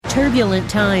Turbulent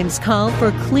times call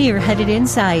for clear-headed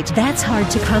insight. That's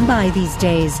hard to come by these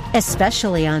days,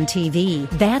 especially on TV.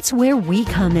 That's where we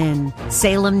come in.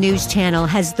 Salem News Channel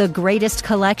has the greatest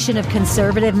collection of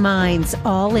conservative minds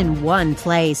all in one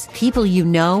place. People you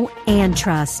know and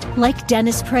trust, like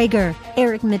Dennis Prager,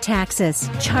 Eric Metaxas,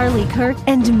 Charlie Kirk,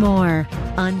 and more.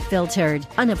 Unfiltered,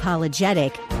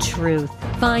 unapologetic truth.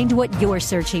 Find what you're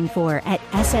searching for at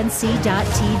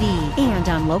snc.tv and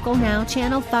on Local Now,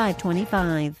 Channel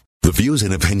 525. The views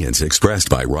and opinions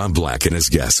expressed by Rob Black and his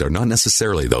guests are not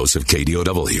necessarily those of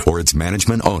KDOW or its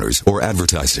management, owners, or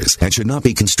advertisers and should not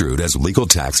be construed as legal,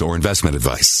 tax, or investment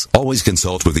advice. Always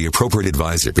consult with the appropriate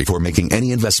advisor before making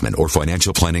any investment or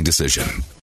financial planning decision.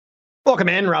 Welcome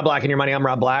in, Rob Black and Your Money. I'm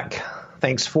Rob Black.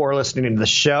 Thanks for listening to the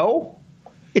show.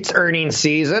 It's earnings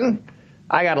season.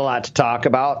 I got a lot to talk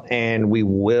about, and we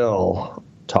will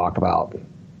talk about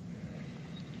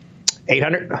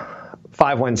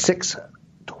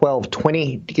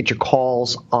 800-516-1220 to get your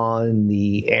calls on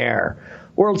the air.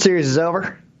 World Series is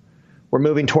over. We're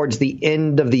moving towards the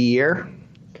end of the year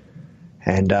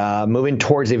and moving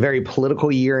towards a very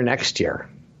political year next year.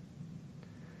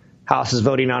 House is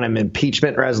voting on an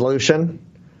impeachment resolution.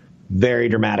 Very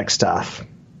dramatic stuff.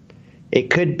 It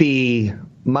could be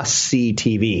must-see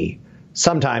TV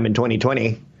sometime in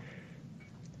 2020.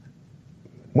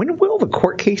 When will the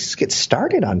court case get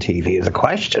started on TV is a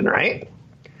question, right?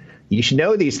 You should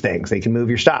know these things. They can move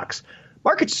your stocks.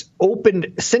 Markets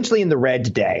opened essentially in the red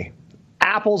today.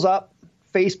 Apple's up,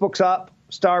 Facebook's up,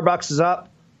 Starbucks is up,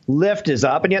 Lyft is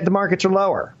up, and yet the markets are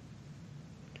lower.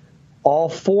 All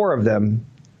four of them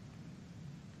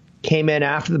came in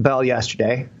after the bell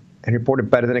yesterday and reported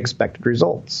better than expected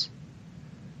results.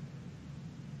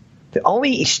 The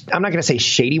only, I'm not going to say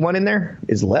shady one in there,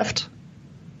 is Lyft.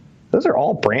 Those are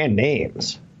all brand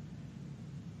names.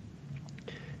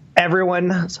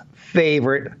 Everyone's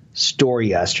favorite story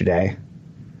yesterday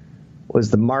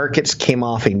was the markets came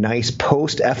off a nice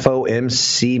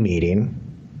post-FOMC meeting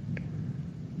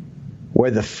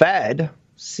where the Fed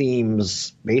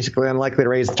seems basically unlikely to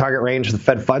raise the target range of the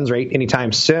Fed funds rate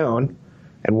anytime soon,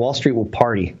 and Wall Street will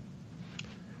party.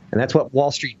 And that's what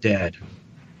Wall Street did.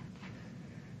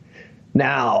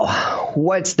 Now,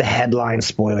 what's the headline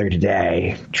spoiler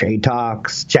today? Trade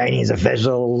talks, Chinese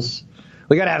officials.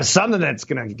 We got to have something that's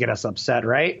going to get us upset,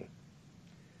 right?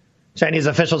 Chinese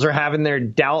officials are having their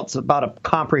doubts about a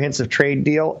comprehensive trade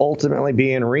deal ultimately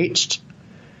being reached.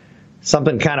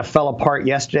 Something kind of fell apart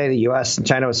yesterday. The U.S. and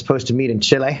China was supposed to meet in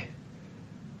Chile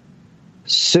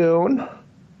soon.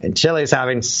 And Chile is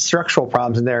having structural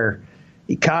problems in their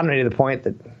economy to the point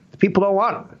that the people don't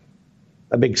want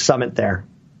a big summit there.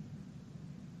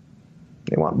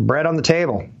 They want bread on the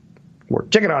table or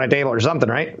chicken on a table or something,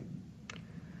 right?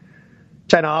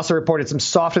 China also reported some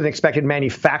softer than expected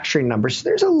manufacturing numbers.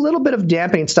 There's a little bit of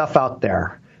dampening stuff out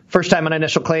there. First time on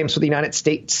initial claims for the United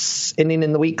States ending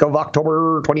in the week of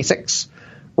October 26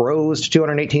 rose to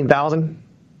 218,000.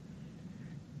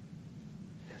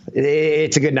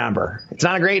 It's a good number. It's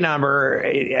not a great number.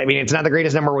 I mean, it's not the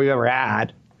greatest number we've ever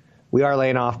had. We are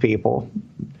laying off people.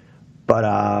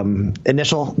 But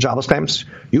initial jobless claims,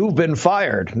 you've been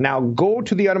fired. Now go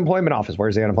to the unemployment office.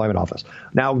 Where's the unemployment office?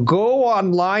 Now go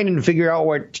online and figure out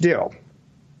what to do.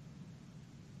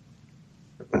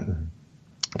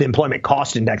 The employment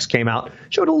cost index came out,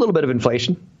 showed a little bit of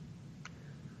inflation.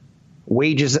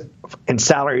 Wages and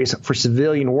salaries for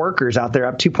civilian workers out there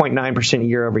up 2.9%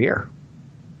 year over year.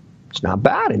 It's not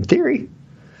bad in theory.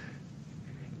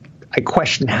 I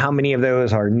question how many of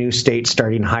those are new states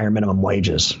starting higher minimum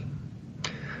wages.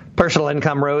 Personal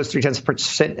income rose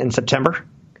 0.3% in September.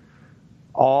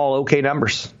 All okay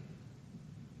numbers.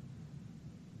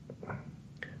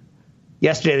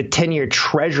 Yesterday, the 10-year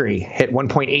Treasury hit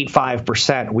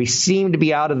 1.85%. We seem to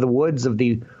be out of the woods of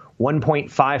the 1.55,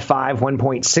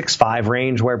 1.65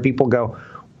 range where people go,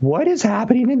 what is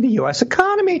happening in the U.S.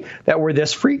 economy that we're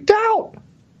this freaked out?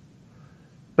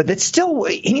 But that's still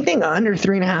anything under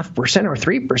 3.5% or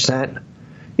 3%.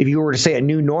 If you were to say a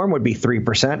new norm would be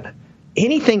 3%.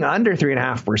 Anything under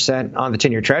 3.5% on the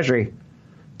 10-year Treasury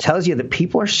tells you that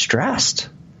people are stressed.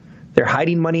 They're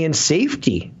hiding money in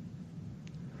safety.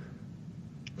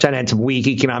 China had some weak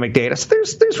economic data, so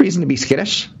there's reason to be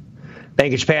skittish.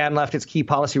 Bank of Japan left its key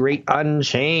policy rate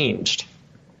unchanged.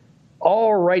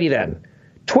 All righty then.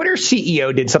 Twitter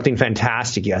CEO did something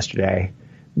fantastic yesterday.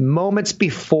 Moments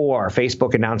before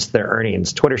Facebook announced their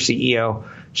earnings, Twitter CEO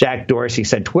Jack Dorsey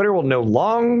said Twitter will no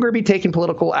longer be taking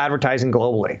political advertising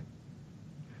globally.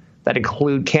 That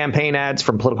include campaign ads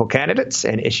from political candidates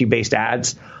and issue-based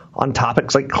ads on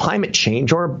topics like climate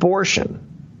change or abortion.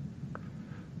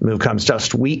 The move comes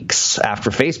just weeks after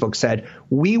Facebook said,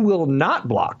 we will not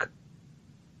block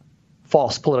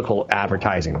false political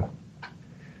advertising.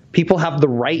 People have the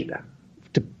right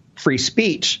to free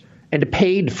speech and to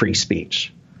paid free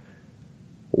speech.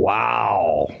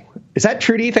 Wow. Is that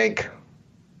true, do you think?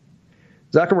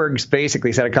 Zuckerberg's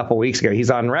basically said a couple weeks ago,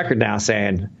 he's on record now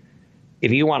saying,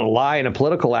 if you want to lie in a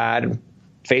political ad,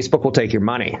 Facebook will take your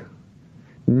money.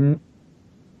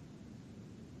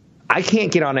 I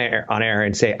can't get on air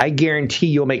and say, I guarantee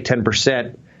you'll make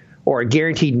 10% or a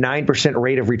guaranteed 9%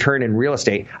 rate of return in real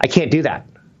estate. I can't do that.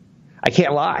 I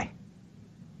can't lie.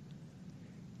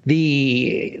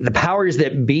 The powers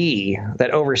that be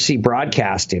that oversee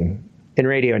broadcasting in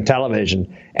radio and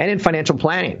television and in financial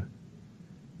planning,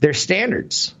 their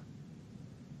standards.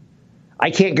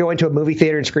 I can't go into a movie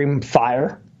theater and scream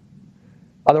fire.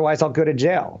 Otherwise, I'll go to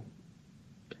jail.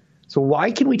 So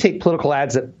why can we take political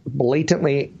ads that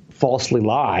blatantly falsely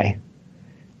lie?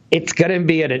 It's going to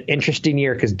be an interesting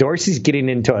year because Dorsey's getting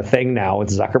into a thing now with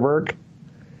Zuckerberg.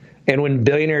 And when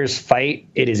billionaires fight,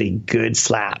 it is a good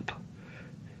slap.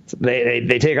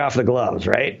 They take off the gloves,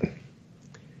 right?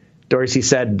 Dorsey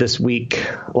said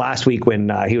last week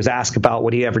when he was asked about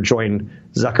would he ever join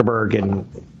Zuckerberg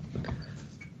and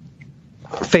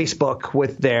Facebook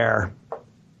with their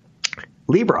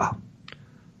Libra,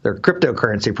 their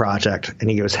cryptocurrency project. And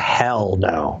he goes, hell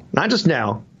no. Not just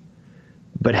no,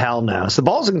 but hell no. So the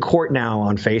ball's in court now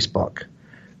on Facebook.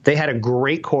 They had a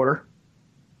great quarter.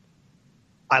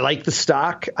 I like the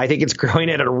stock. I think it's growing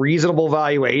at a reasonable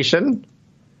valuation.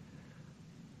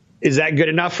 Is that good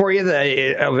enough for you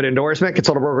of an endorsement?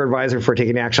 Consult a broker advisor for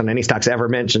taking action on any stocks ever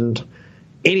mentioned.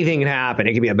 Anything can happen.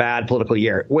 It can be a bad political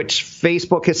year, which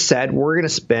Facebook has said we're going to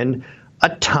spend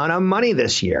a ton of money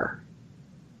this year.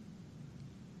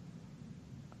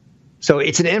 So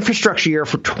it's an infrastructure year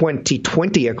for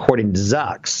 2020, according to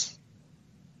Zucks.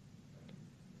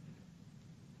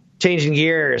 Changing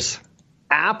gears,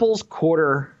 Apple's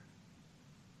quarter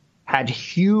had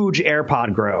huge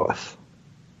AirPod growth.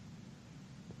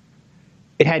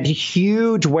 It had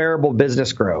huge wearable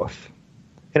business growth,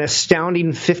 an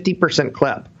astounding 50%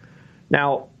 clip.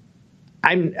 Now,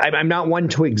 I'm not one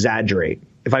to exaggerate.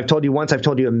 If I've told you once, I've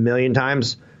told you a million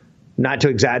times not to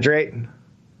exaggerate.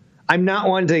 I'm not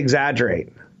one to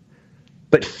exaggerate.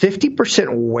 But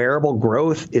 50% wearable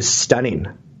growth is stunning.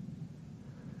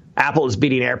 Apple is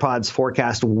beating AirPods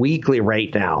forecast weekly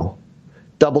right now.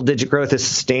 Double-digit growth is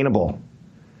sustainable.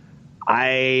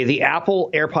 The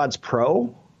Apple AirPods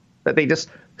Pro that they just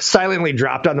silently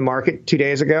dropped on the market 2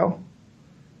 days ago,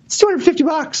 it's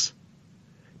 $250.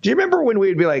 Do you remember when we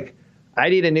would be like, I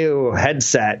need a new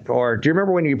headset? Or do you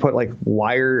remember when you put like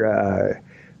wire,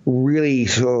 when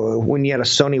you had a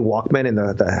Sony Walkman and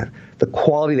the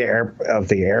quality of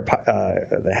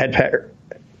the head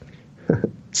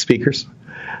speakers,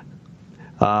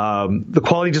 the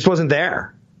quality just wasn't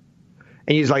there.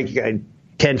 And you was like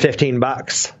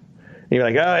 $10-15. And you're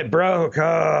like, oh, it broke.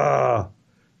 Oh.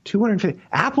 $250.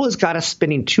 Apple has got us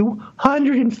spending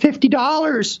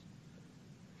 $250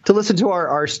 to listen to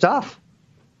our stuff.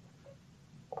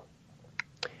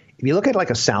 If you look at like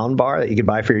a sound bar that you could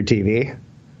buy for your TV,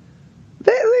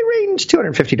 they range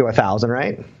 $250 to $1,000,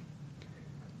 right?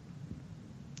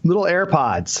 Little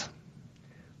AirPods.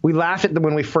 We laughed at them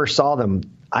when we first saw them.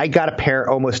 I got a pair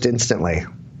almost instantly.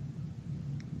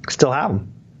 Still have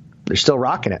them. They're still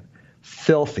rocking it.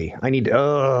 Filthy.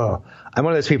 I'm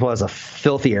one of those people who has a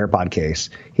filthy AirPod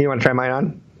case. You want to try mine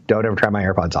on? Don't ever try my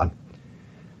AirPods on.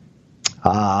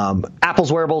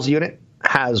 Apple's wearables unit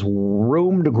has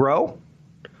room to grow.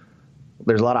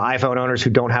 There's a lot of iPhone owners who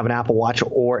don't have an Apple Watch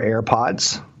or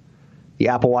AirPods. The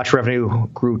Apple Watch revenue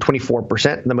grew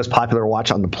 24%, the most popular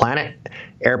watch on the planet.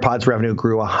 AirPods revenue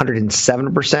grew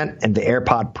 107%, and the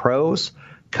AirPod Pros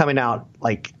coming out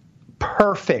like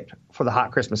perfect for the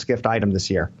hot Christmas gift item this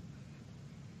year.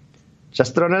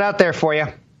 Just throwing it out there for you.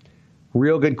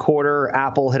 Real good quarter.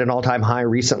 Apple hit an all-time high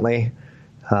recently.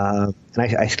 And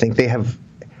I think they have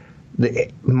the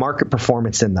market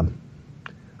performance in them.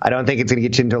 I don't think it's going to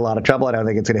get you into a lot of trouble. I don't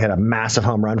think it's going to hit a massive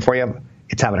home run for you.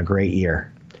 It's having a great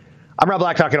year. I'm Rob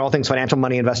Black, talking all things financial,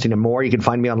 money, investing, and more. You can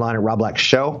find me online at Rob Black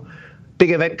Show.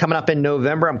 Big event coming up in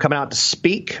November. I'm coming out to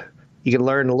speak. You can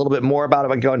learn a little bit more about it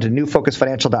by going to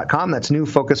newfocusfinancial.com. That's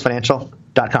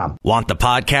newfocusfinancial.com. Want the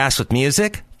podcast with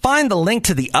music? Find the link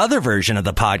to the other version of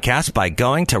the podcast by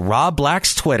going to Rob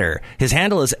Black's Twitter. His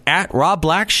handle is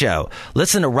 @RobBlackShow.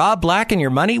 Listen to Rob Black and Your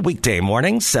Money weekday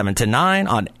mornings, 7 to 9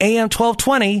 on AM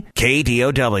 1220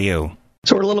 KDOW.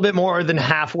 So we're a little bit more than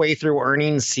halfway through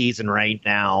earnings season right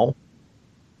now.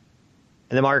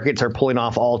 And the markets are pulling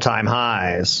off all-time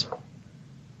highs.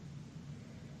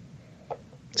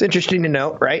 It's interesting to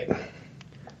note, right?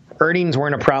 Earnings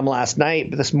weren't a problem last night,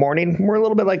 but this morning we're a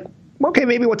little bit like, okay,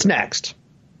 maybe what's next?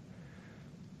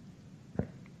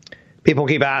 People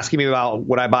keep asking me about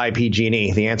would I buy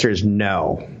PG&E. The answer is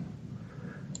no.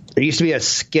 There used to be a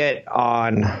skit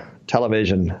on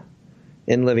television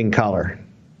in living color.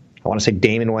 I want to say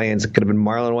Damon Wayans. It could have been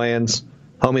Marlon Wayans.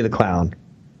 Homie the Clown.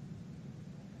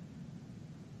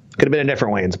 Could have been a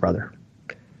different Wayans brother.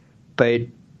 But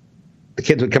the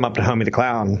kids would come up to Homie the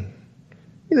Clown.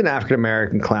 He's an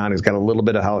African-American clown who's got a little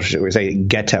bit of, how should we say,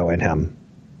 ghetto in him.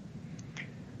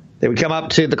 They would come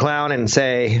up to the clown and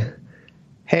say,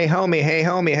 hey,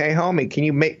 homie, can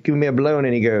you give me a balloon?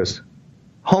 And he goes,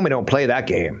 homie, don't play that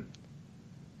game.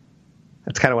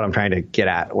 That's kind of what I'm trying to get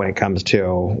at when it comes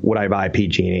to would I buy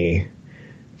PG&E.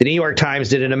 The New York Times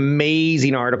did an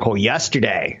amazing article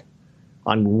yesterday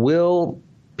on will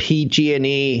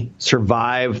PG&E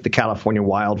survive the California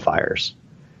wildfires.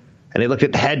 And they looked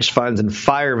at the hedge funds and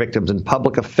fire victims and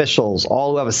public officials,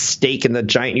 all who have a stake in the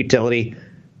giant utility,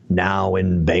 now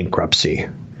in bankruptcy.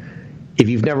 If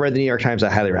you've never read the New York Times, I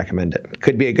highly recommend it.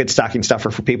 Could be a good stocking stuffer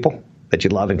for people that you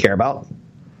love and care about.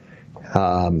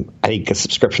 I think a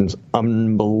subscription's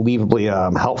unbelievably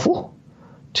helpful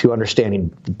to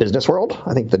understanding the business world.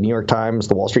 I think the New York Times,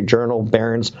 the Wall Street Journal,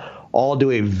 Barron's all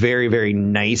do a very, very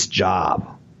nice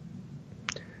job.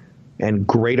 And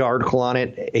great article on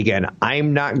it. Again,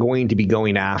 I'm not going to be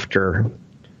going after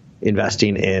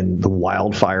investing in the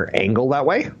wildfire angle that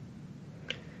way.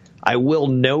 I will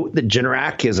note that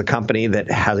Generac is a company that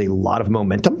has a lot of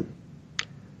momentum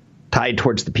tied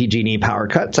towards the PG&E power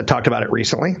cuts. I talked about it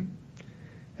recently.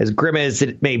 As grim as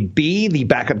it may be, the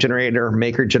backup generator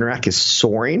maker Generac is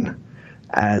soaring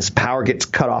as power gets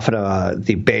cut off in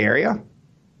the Bay Area.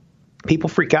 People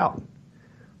freak out.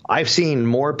 I've seen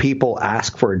more people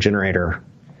ask for a generator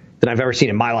than I've ever seen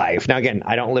in my life. Now, again,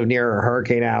 I don't live near a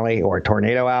hurricane alley or a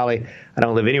tornado alley. I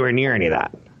don't live anywhere near any of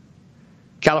that.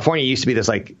 California used to be this,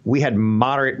 like, we had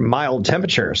mild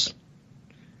temperatures.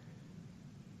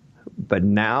 But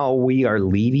now we are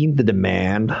leading the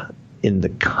demand in the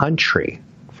country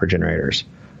for generators.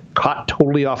 Caught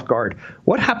totally off guard.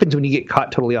 What happens when you get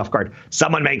caught totally off guard?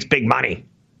 Someone makes big money.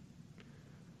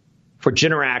 For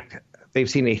Generac, they've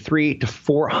seen a 300% to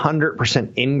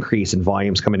 400% increase in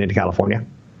volumes coming into California.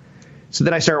 So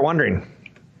then I start wondering,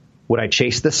 would I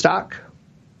chase this stock?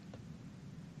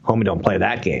 Homie, don't play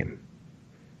that game.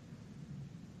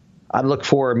 I'd look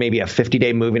for maybe a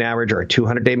 50-day moving average or a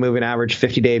 200-day moving average.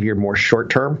 50-day if you're more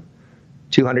short-term.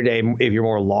 200-day if you're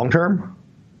more long-term.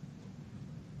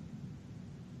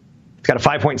 It's got a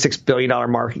 $5.6 billion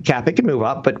market cap. It can move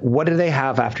up, but what do they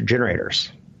have after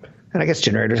generators? And I guess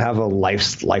generators have a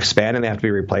lifespan and they have to be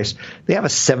replaced. They have a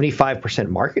 75%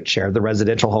 market share of the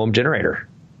residential home generator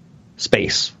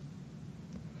space.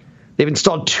 They've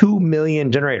installed 2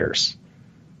 million generators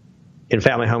in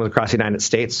family homes across the United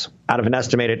States out of an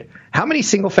estimated, how many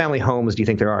single-family homes do you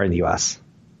think there are in the U.S.?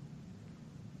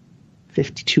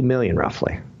 52 million,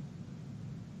 roughly.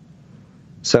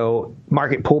 So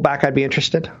market pullback, I'd be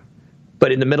interested.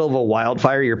 But in the middle of a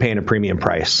wildfire, you're paying a premium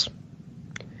price.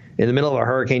 In the middle of a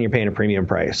hurricane, you're paying a premium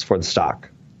price for the stock.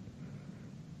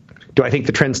 Do I think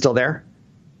the trend's still there?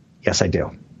 Yes, I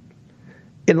do.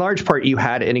 In large part, you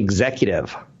had an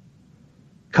executive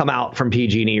come out from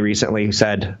PG&E recently who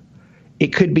said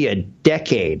it could be a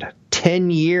decade,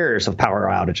 10 years of power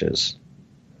outages.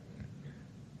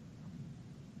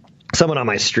 Someone on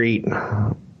my street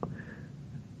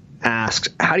asks,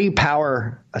 how do you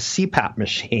power a CPAP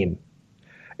machine?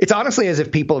 It's honestly as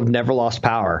if people have never lost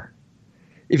power.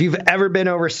 If you've ever been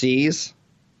overseas,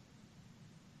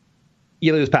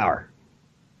 you lose power.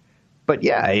 But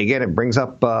yeah, again, it brings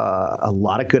up a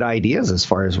lot of good ideas as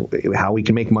far as how we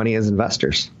can make money as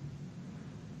investors.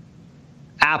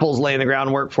 Apple's laying the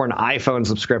groundwork for an iPhone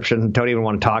subscription. Don't even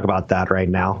want to talk about that right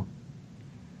now.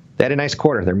 They had a nice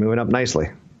quarter. They're moving up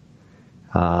nicely.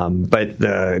 But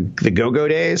the go-go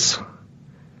days,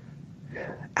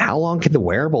 how long can the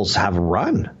wearables have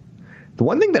run? The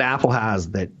one thing that Apple has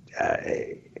that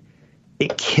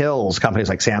it kills companies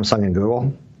like Samsung and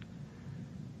Google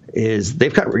is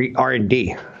they've got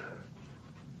R&D.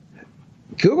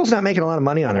 Google's not making a lot of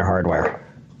money on their hardware.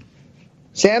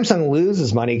 Samsung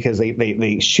loses money because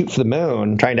they shoot for the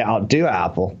moon trying to outdo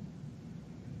Apple.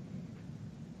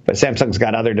 But Samsung's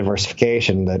got other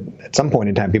diversification that at some point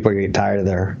in time people are going to get tired of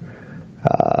their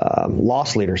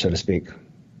loss leader, so to speak.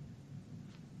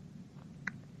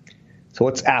 So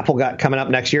what's Apple got coming up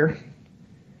next year?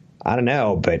 I don't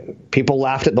know, but people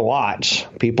laughed at the watch.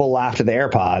 People laughed at the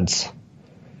AirPods.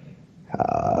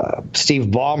 Steve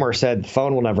Ballmer said the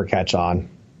phone will never catch on.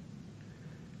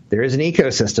 there is an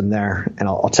ecosystem there, and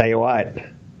I'll tell you what.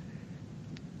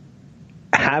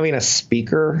 Having a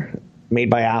speaker made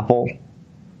by Apple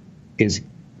is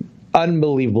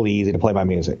unbelievably easy to play my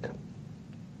music.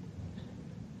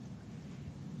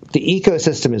 The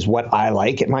ecosystem is what I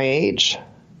like at my age.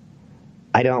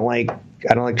 I don't like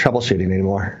troubleshooting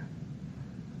anymore.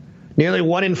 Nearly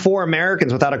 1 in 4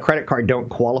 Americans without a credit card don't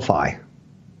qualify.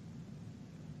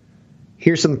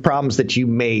 Here's some problems that you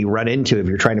may run into if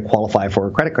you're trying to qualify for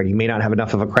a credit card. You may not have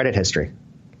enough of a credit history.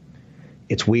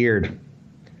 It's weird.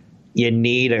 You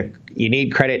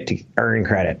need credit to earn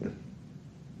credit,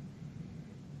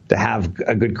 to have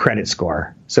a good credit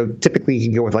score. So typically you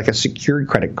can go with like a secured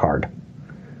credit card.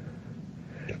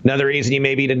 Another reason you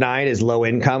may be denied is low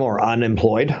income or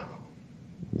unemployed.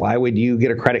 Why would you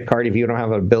get a credit card if you don't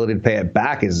have an ability to pay it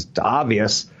back is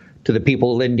obvious to the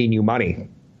people lending you money.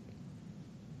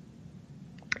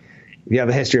 If you have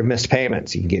a history of missed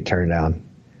payments, you can get turned down.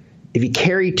 If you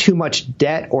carry too much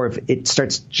debt or if it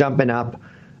starts jumping up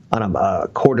on a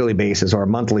quarterly basis or a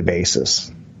monthly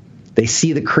basis, they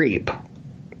see the creep.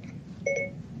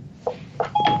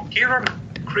 Here are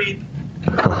creep.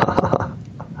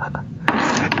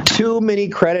 Too many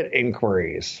credit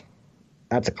inquiries.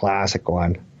 That's a classic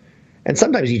one. And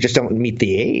sometimes you just don't meet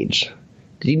the age.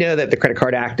 Did you know that the Credit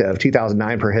Card Act of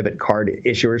 2009 prohibit card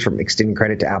issuers from extending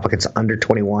credit to applicants under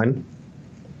 21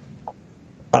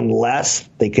 unless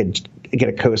they could get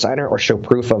a cosigner or show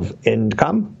proof of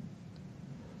income?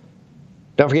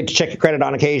 Don't forget to check your credit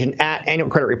on occasion at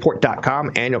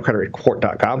annualcreditreport.com,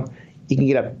 annualcreditreport.com. You can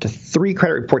get up to 3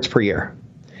 credit reports per year.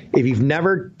 If you've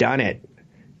never done it,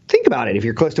 think about it. If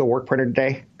you're close to a work printer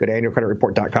today, go to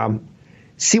annualcreditreport.com.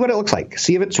 See what it looks like.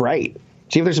 See if it's right.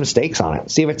 See if there's mistakes on it.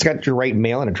 See if it's got your right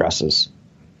mailing addresses.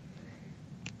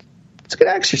 It's a good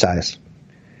exercise.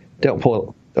 Don't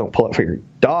pull it for your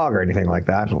dog or anything like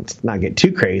that. Let's not get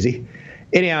too crazy.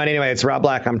 Anyway, it's Rob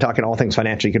Black. I'm talking all things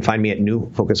financial. You can find me at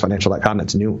newfocusfinancial.com.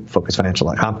 That's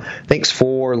newfocusfinancial.com. Thanks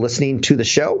for listening to the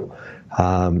show.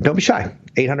 Don't be shy.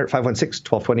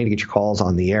 800-516-1220 to get your calls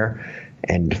on the air.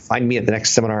 And find me at the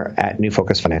next seminar at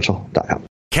newfocusfinancial.com.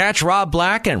 Catch Rob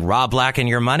Black and Rob Black and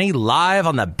Your Money live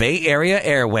on the Bay Area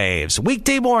airwaves,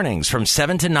 weekday mornings from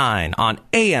 7 to 9 on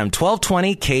AM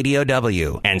 1220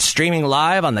 KDOW and streaming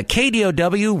live on the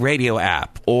KDOW radio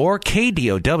app or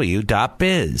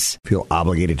KDOW.biz. Feel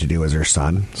obligated to do as her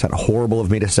son? Is that horrible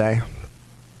of me to say?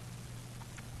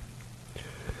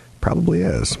 Probably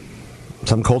is.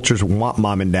 Some cultures want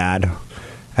mom and dad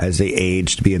as they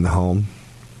age to be in the home.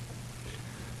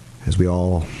 As we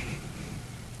all,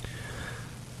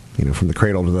 from the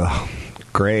cradle to the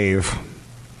grave,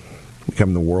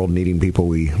 become the world needing people,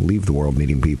 we leave the world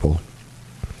needing people.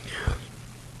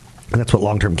 And that's what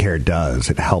long-term care does.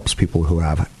 It helps people who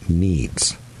have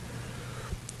needs.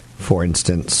 For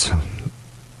instance,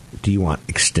 do you want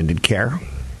extended care?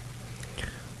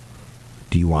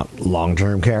 Do you want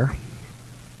long-term care?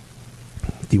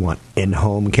 Do you want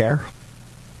in-home care?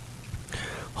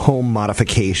 Home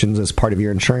modifications as part of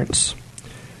your insurance?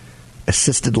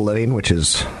 Assisted living, which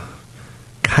is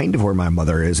kind of where my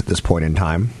mother is at this point in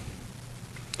time.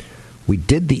 We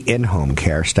did the in-home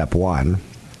care, step 1.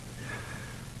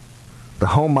 The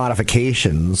home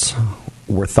modifications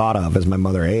were thought of as my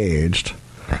mother aged,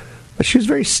 but she was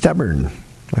very stubborn.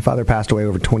 My father passed away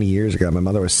over 20 years ago. My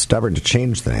mother was stubborn to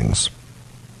change things.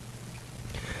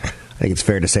 I think it's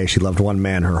fair to say she loved one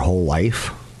man her whole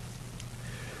life.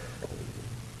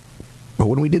 But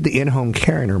when we did the in-home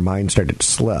care and her mind started to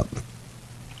slip,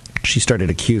 she started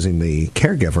accusing the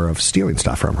caregiver of stealing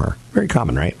stuff from her. Very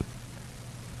common, right?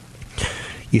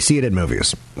 You see it in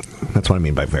movies. That's what I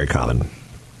mean by very common.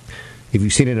 If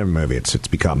you've seen it in a movie, it's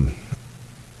become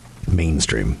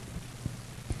mainstream.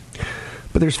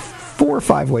 But there's 4 or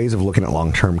 5 ways of looking at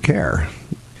long-term care.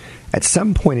 At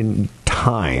some point in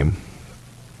time,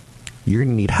 you're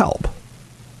going to need help.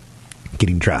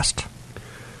 Getting dressed,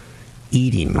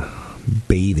 eating,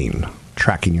 bathing,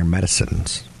 tracking your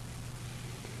medicines.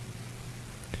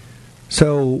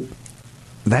 So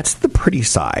that's the pretty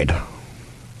side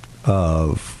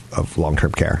of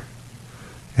long-term care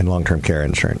and long-term care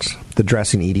insurance. The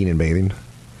dressing, eating, and bathing.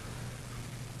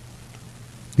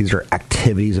 These are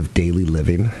activities of daily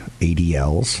living,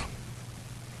 ADLs.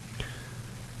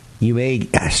 You may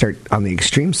start on the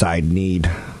extreme side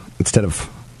need, instead of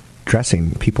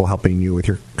dressing, people helping you with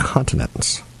your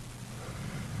continence.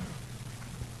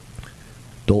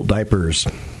 Adult diapers.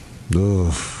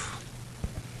 Ugh.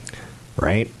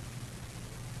 Right?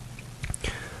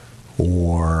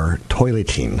 Or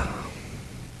toileting.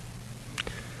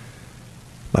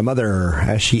 My mother,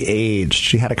 as she aged,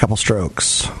 she had a couple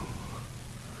strokes.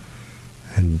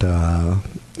 And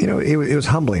it was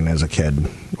humbling as a kid,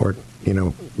 or,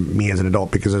 me as an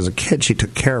adult, because as a kid, she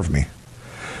took care of me.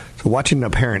 So watching a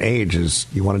parent age is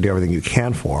you want to do everything you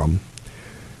can for them.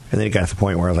 And then it got to the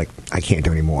point where I was like, I can't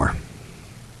do any more.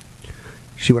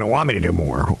 She wouldn't want me to do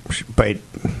more, but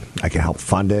I can help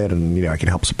fund it, and, I can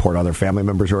help support other family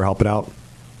members who are helping out.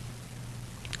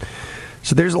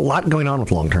 So there's a lot going on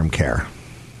with long-term care.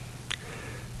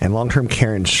 And long-term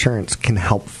care insurance can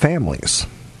help families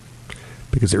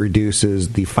because it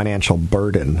reduces the financial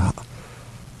burden.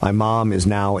 My mom is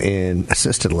now in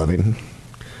assisted living,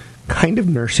 kind of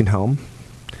nursing home.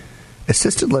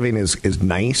 Assisted living is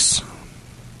nice.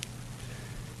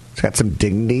 It's got some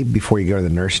dignity before you go to the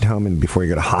nursing home and before you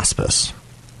go to hospice.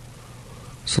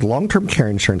 So long-term care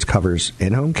insurance covers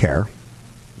in-home care.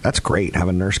 That's great. Have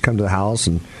a nurse come to the house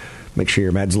and make sure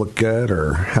your meds look good,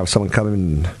 or have someone come in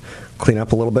and clean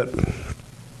up a little bit.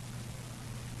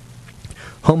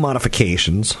 Home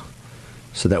modifications,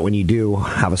 so that when you do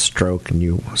have a stroke and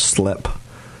you slip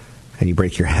and you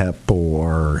break your hip,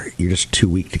 or you're just too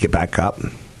weak to get back up,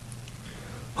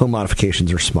 home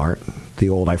modifications are smart. The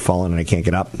old "I've fallen and I can't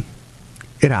get up."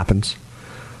 It happens.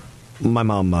 My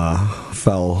mom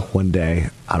fell one day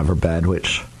out of her bed,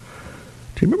 which,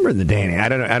 do you remember in the day? I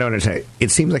don't understand.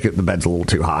 It seems like the bed's a little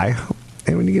too high.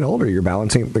 And when you get older, your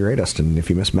balance ain't the greatest. And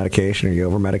if you miss medication or you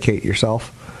over-medicate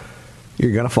yourself,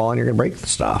 you're going to fall and you're going to break the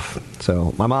stuff.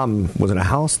 So my mom was in a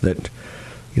house that,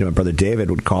 my brother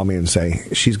David would call me and say,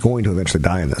 she's going to eventually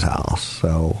die in this house.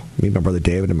 So me, my brother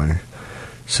David, and my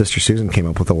sister Susan came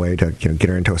up with a way to get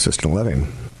her into assisted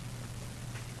living.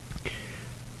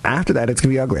 After that, it's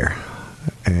going to be uglier.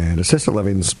 And assisted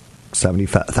living's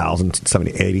 $70,000,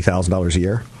 $80,000 a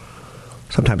year.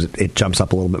 Sometimes it jumps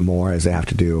up a little bit more as they have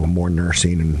to do more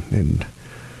nursing and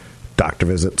doctor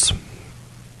visits.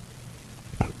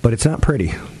 But it's not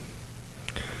pretty.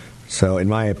 So, in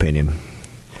my opinion.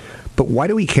 But why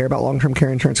do we care about long-term care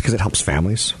insurance? Because it helps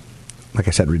families. Like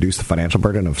I said, reduce the financial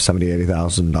burden of $70,000,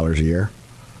 $80,000 a year.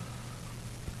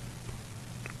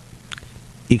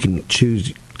 You can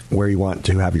choose where you want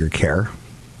to have your care,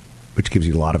 which gives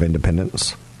you a lot of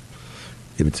independence.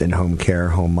 If it's in-home care,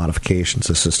 home modifications,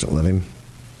 assisted living.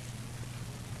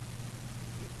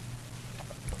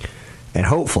 And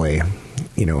hopefully,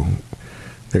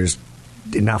 there's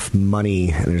enough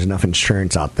money and there's enough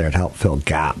insurance out there to help fill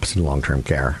gaps in long-term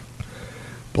care.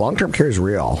 But long-term care is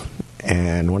real.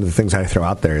 And one of the things I throw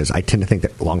out there is I tend to think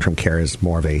that long-term care is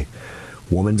more of a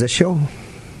woman's issue.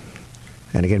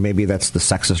 And again, maybe that's the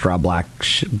sexist Rob Black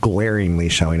glaringly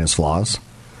showing his flaws.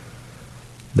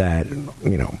 That,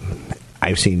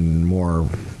 I've seen more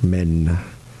men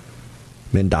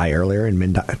die earlier and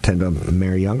men tend to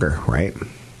marry younger, right?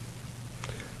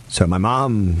 So my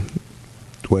mom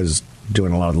was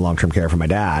doing a lot of the long-term care for my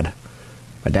dad.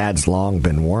 My dad's long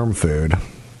been worm food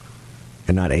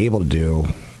and not able to do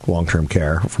long-term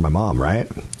care for my mom, right?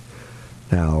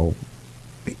 Now,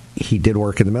 he did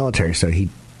work in the military, so he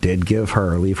did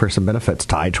leave her some benefits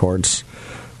tied towards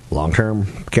long-term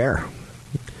care.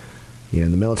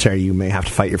 In the military, you may have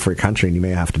to fight for your country, and you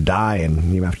may have to die,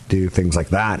 and you have to do things like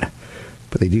that.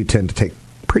 But they do tend to take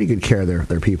pretty good care of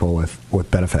their people with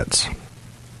benefits.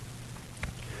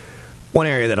 One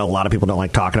area that a lot of people don't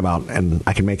like talking about, and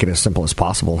I can make it as simple as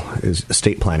possible, is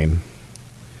estate planning.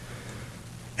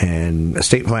 And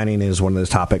estate planning is one of those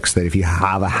topics that if you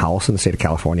have a house in the state of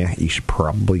California, you should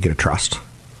probably get a trust,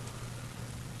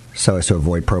 so as to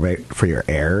avoid probate for your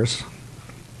heirs.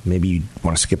 Maybe you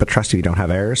want to skip a trust if you don't have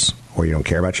heirs, or you don't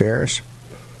care about your heirs.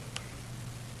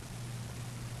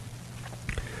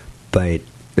 But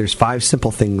there's 5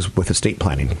 simple things with estate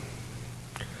planning.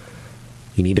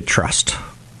 You need a trust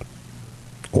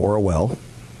or a will.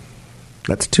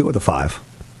 That's 2 of the 5.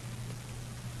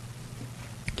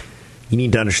 You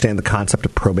need to understand the concept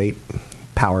of probate,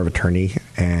 power of attorney,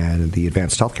 and the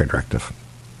Advanced Healthcare Directive.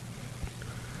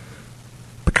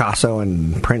 Picasso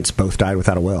and Prince both died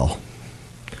without a will.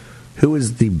 Who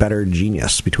is the better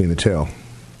genius between the two?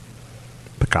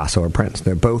 Picasso or Prince?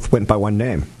 They both went by one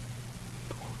name.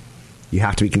 You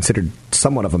have to be considered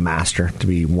somewhat of a master to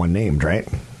be one named, right?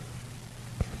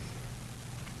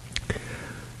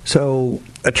 So,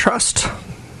 a trust,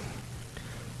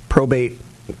 probate,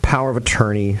 power of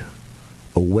attorney,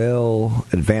 a will,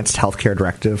 advanced healthcare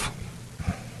directive,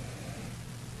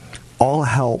 all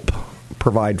help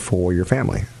provide for your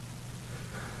family.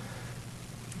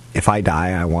 If I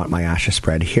die, I want my ashes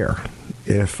spread here.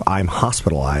 If I'm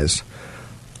hospitalized,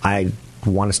 I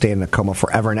want to stay in a coma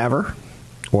forever and ever.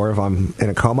 Or if I'm in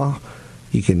a coma,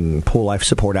 you can pull life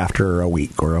support after a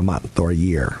week or a month or a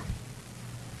year.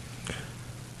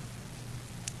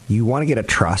 You want to get a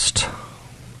trust,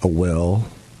 a will,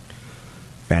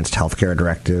 advanced healthcare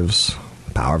directives,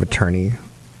 power of attorney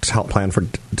to help plan for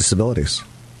disabilities.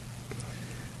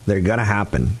 They're going to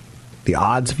happen. The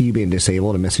odds of you being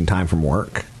disabled and missing time from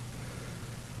work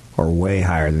are way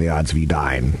higher than the odds of you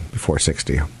dying before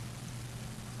 60.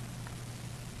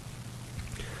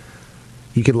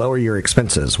 You could lower your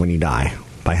expenses when you die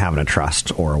by having a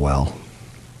trust or a will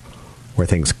where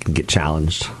things can get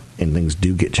challenged, and things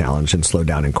do get challenged and slowed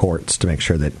down in courts to make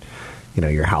sure that, you know,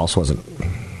 your house wasn't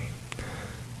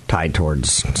tied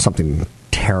towards something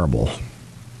terrible,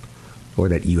 or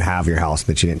that you have your house and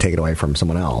that you didn't take it away from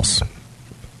someone else.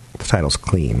 The title's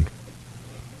clean.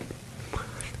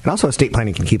 And also, estate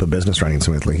planning can keep a business running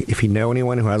smoothly. If you know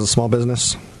anyone who has a small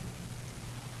business,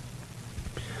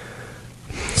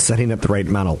 setting up the right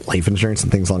amount of life insurance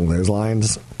and things along those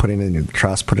lines, putting it in your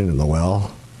trust, putting it in the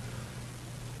will,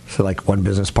 so like one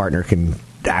business partner can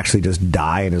actually just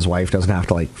die and his wife doesn't have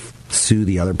to like sue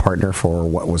the other partner for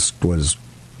what was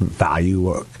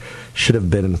value, should have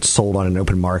been sold on an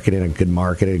open market, in a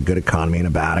good economy, in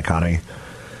a bad economy.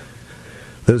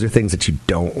 Those are things that you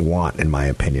don't want, in my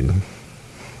opinion.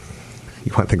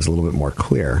 You want things a little bit more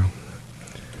clear.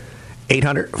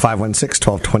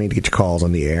 800-516-1220 to get your calls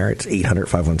on the air. It's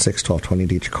 800-516-1220 to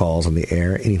get your calls on the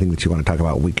air. Anything that you want to talk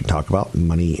about, we can talk about.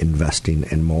 Money, investing,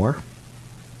 and more.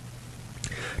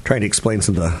 Trying to explain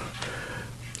some of the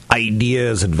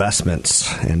ideas,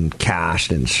 investments, and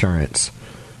cash and insurance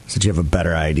so that you have a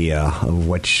better idea of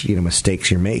what mistakes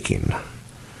you're making.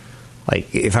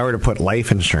 Like, if I were to put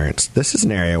life insurance, this is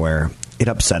an area where it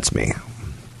upsets me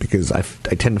because I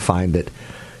tend to find that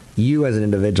you as an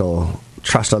individual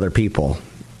trust other people,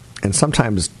 and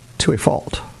sometimes to a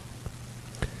fault.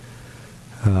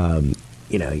 You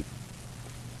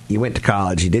went to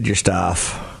college, you did your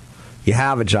stuff, you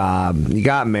have a job, you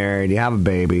got married, you have a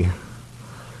baby,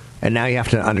 and now you have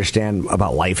to understand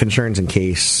about life insurance in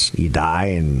case you die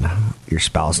and your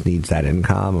spouse needs that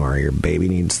income or your baby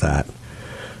needs that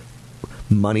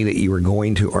money that you were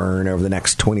going to earn over the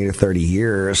next 20 to 30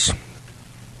 years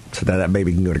so that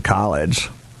baby can go to college.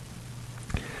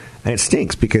 And it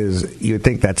stinks because you would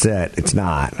think that's it. It's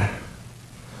not.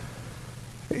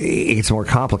 It gets more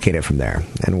complicated from there.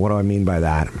 And what do I mean by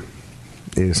that?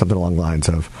 It is something along the lines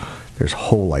of there's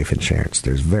whole life insurance,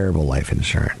 there's variable life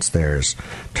insurance, there's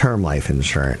term life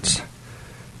insurance.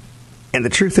 And the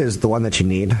truth is, the one that you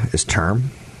need is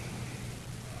term,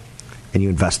 and you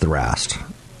invest the rest.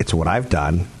 It's what I've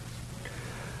done.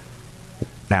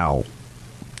 Now,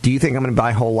 do you think I'm going to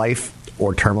buy whole life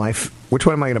or term life? Which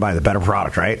one am I going to buy? The better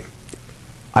product, right?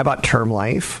 I bought term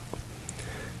life.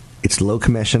 It's low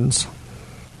commissions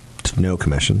to no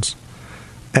commissions.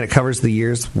 And it covers the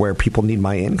years where people need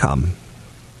my income.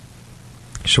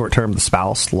 Short term, the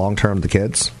spouse. Long term, the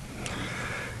kids.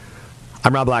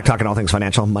 I'm Rob Black, talking all things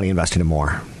financial, money, investing, and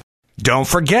more. Don't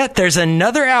forget, there's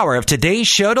another hour of today's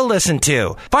show to listen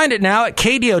to. Find it now at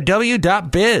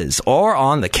KDOW.biz or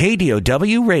on the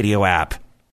KDOW radio app.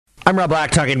 I'm Rob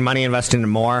Black, talking money, investing,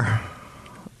 and more.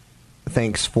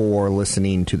 Thanks for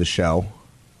listening to the show.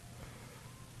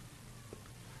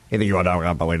 Anything you want to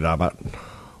talk about,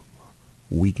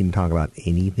 we can talk about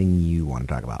anything you want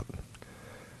to talk about.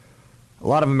 A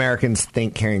lot of Americans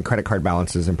think carrying credit card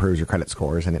balances improves your credit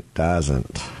scores, and it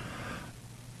doesn't.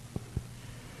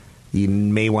 You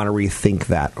may want to rethink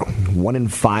that. 1 in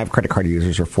 5 credit card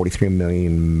users, or 43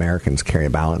 million Americans, carry a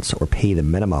balance or pay the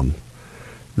minimum,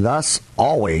 thus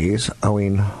always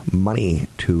owing money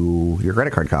to your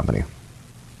credit card company.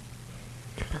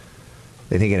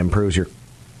 They think it improves your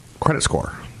credit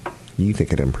score. You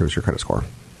think it improves your credit score.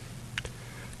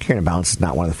 Carrying a balance is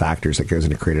not one of the factors that goes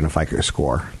into creating a FICO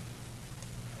score.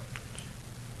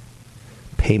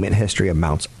 Payment history,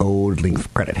 amounts owed, length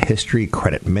of credit history,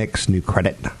 credit mix, new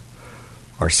credit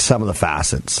are some of the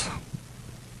facets.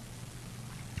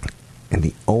 And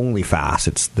the only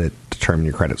facets that determine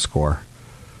your credit score: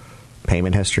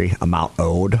 payment history, amount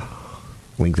owed,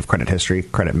 length of credit history,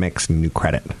 credit mix, and new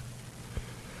credit.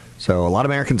 So a lot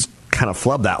of Americans kind of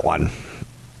flub that one.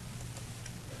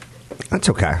 That's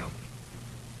okay.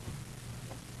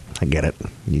 I get it.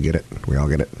 You get it. We all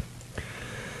get it.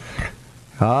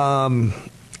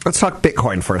 Let's talk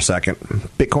Bitcoin for a second.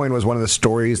 Bitcoin was one of the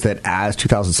stories that, as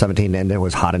 2017 ended,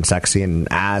 was hot and sexy, and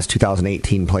as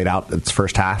 2018 played out its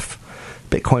first half,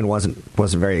 Bitcoin wasn't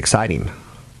very exciting.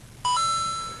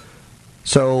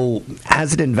 So,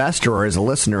 as an investor or as a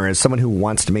listener, as someone who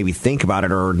wants to maybe think about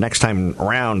it, or next time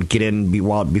around get in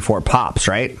before it pops,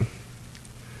 right?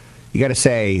 You got to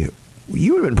say,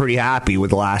 you would have been pretty happy with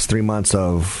the last 3 months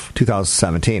of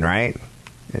 2017, right?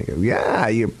 And you go, yeah,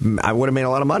 I would have made a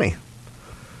lot of money.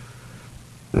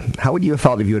 How would you have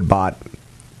felt if you had bought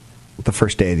the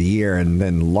first day of the year and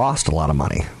then lost a lot of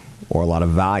money or a lot of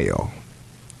value.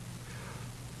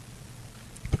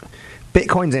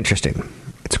 Bitcoin's interesting.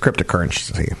 It's a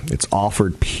cryptocurrency. It's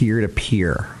offered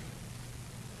peer-to-peer.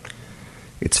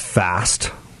 It's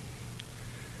fast.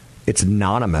 It's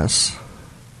anonymous.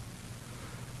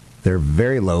 They're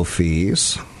very low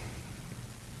fees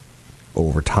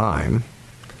over time.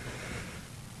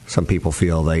 Some people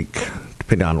feel like,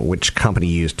 depending on which company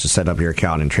you use to set up your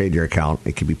account and trade your account,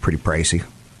 it can be pretty pricey.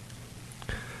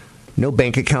 No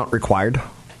bank account required.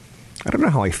 I don't know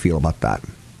how I feel about that.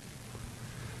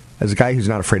 As a guy who's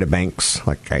not afraid of banks,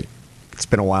 it's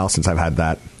been a while since I've had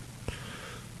that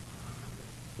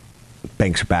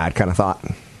banks are bad kind of thought.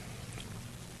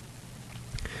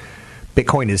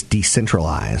 Bitcoin is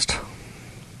decentralized,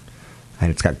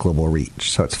 and it's got global reach.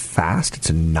 So it's fast,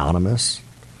 it's anonymous,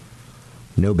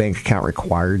 no bank account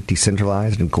required,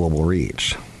 decentralized, and global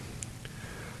reach.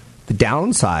 The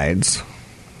downsides,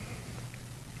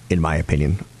 in my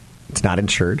opinion, it's not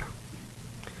insured.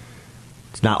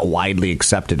 It's not widely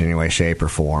accepted in any way, shape, or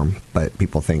form, but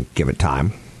people think give it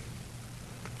time.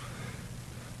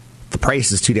 The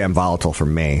price is too damn volatile for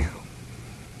me.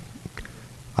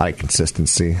 I like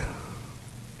consistency.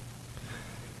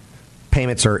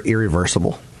 Payments are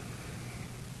irreversible,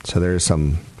 so there's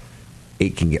some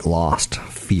it can get lost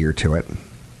fear to it.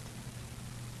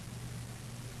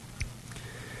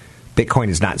 Bitcoin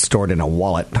is not stored in a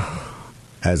wallet,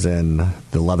 as in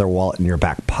the leather wallet in your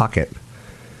back pocket.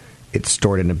 It's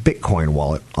stored in a Bitcoin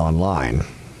wallet online.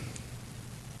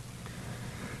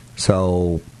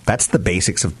 So that's the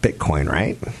basics of Bitcoin,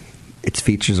 right? Its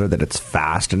features are that it's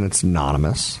fast and it's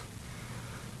anonymous.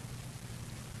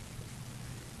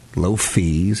 Low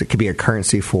fees. It could be a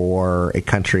currency for a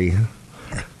country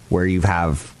where you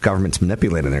have governments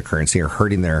manipulating their currency or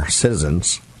hurting their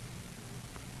citizens.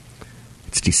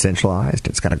 It's decentralized.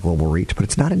 It's got a global reach, but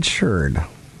it's not insured.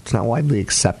 It's not widely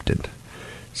accepted.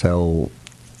 So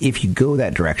if you go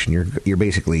that direction, you're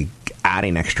basically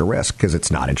adding extra risk because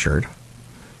it's not insured.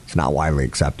 It's not widely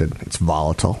accepted. It's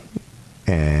volatile,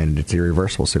 and it's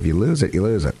irreversible. So if you lose it, you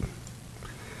lose it.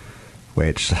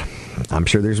 Which I'm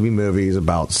sure there's going to be movies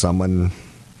about someone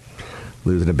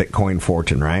losing a Bitcoin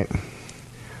fortune, right?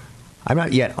 I'm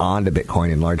not yet on to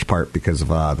Bitcoin in large part because of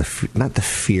not the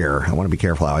fear. I want to be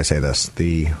careful how I say this.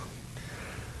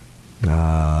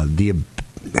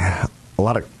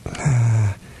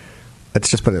 Let's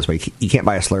just put it this way. You can't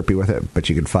buy a Slurpee with it, but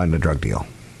you can fund a drug deal.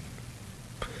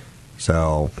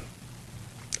 So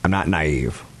I'm not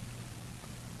naive.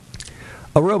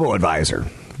 A robo-advisor.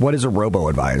 What is a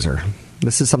robo-advisor?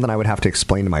 This is something I would have to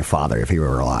explain to my father if he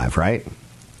were alive, right?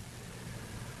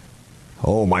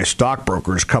 Oh, my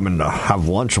stockbroker's coming to have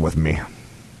lunch with me.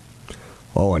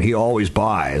 Oh, and he always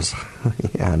buys.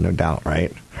 Yeah, no doubt,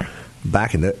 right?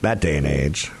 Back in that day and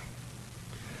age.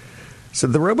 So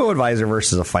the robo-advisor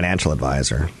versus a financial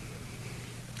advisor.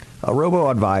 A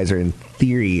robo-advisor, in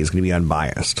theory, is going to be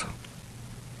unbiased.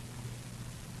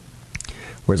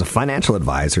 Whereas a financial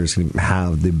advisor is going to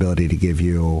have the ability to give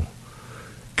you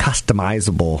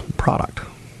customizable product.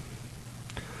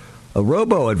 A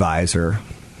robo-advisor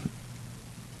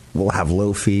will have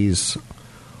low fees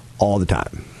all the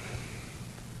time.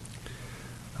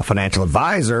 A financial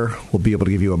advisor will be able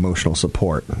to give you emotional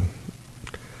support.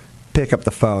 Pick up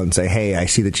the phone and say, hey, I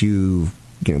see that you've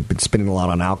been spending a lot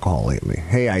on alcohol lately.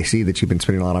 Hey, I see that you've been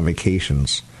spending a lot on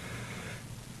vacations.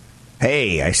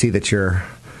 Hey, I see that your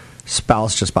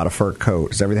spouse just bought a fur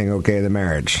coat. Is everything okay in the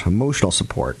marriage? Emotional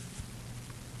support.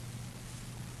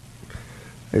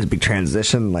 There's a big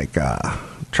transition, like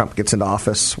Trump gets into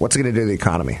office. What's it going to do to the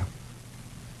economy?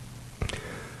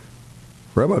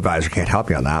 Robo-advisor can't help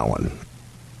you on that one,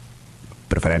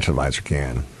 but a financial advisor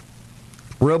can.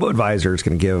 Robo-advisor is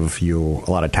going to give you a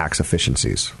lot of tax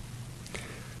efficiencies.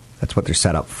 That's what they're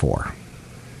set up for.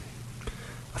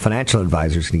 A financial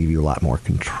advisor is going to give you a lot more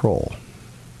control.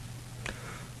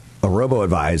 A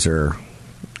robo-advisor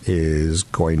is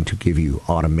going to give you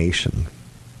automation,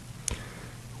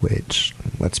 which,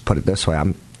 let's put it this way,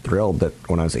 I'm thrilled that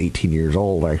when I was 18 years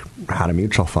old, I had a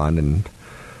mutual fund, and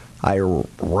I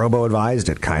robo-advised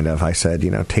it, kind of. I said,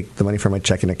 take the money from my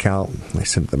checking account. I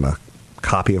sent them a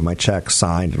copy of my check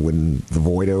signed with the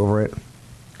void over it.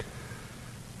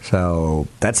 So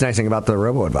that's the nice thing about the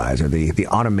robo-advisor. The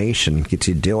automation gets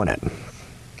you doing it.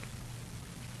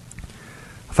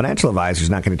 A financial advisor is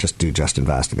not going to just do just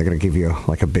investing. They're going to give you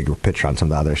like a bigger picture on some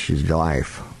of the other issues of your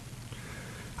life.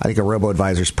 I think a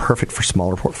robo-advisor is perfect for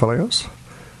smaller portfolios.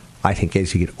 I think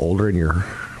as you get older and your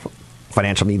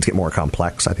financial needs get more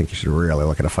complex, I think you should really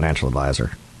look at a financial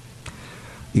advisor.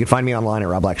 You can find me online at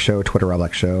Rob Black Show, Twitter Rob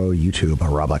Black Show, YouTube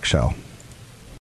Rob Black Show.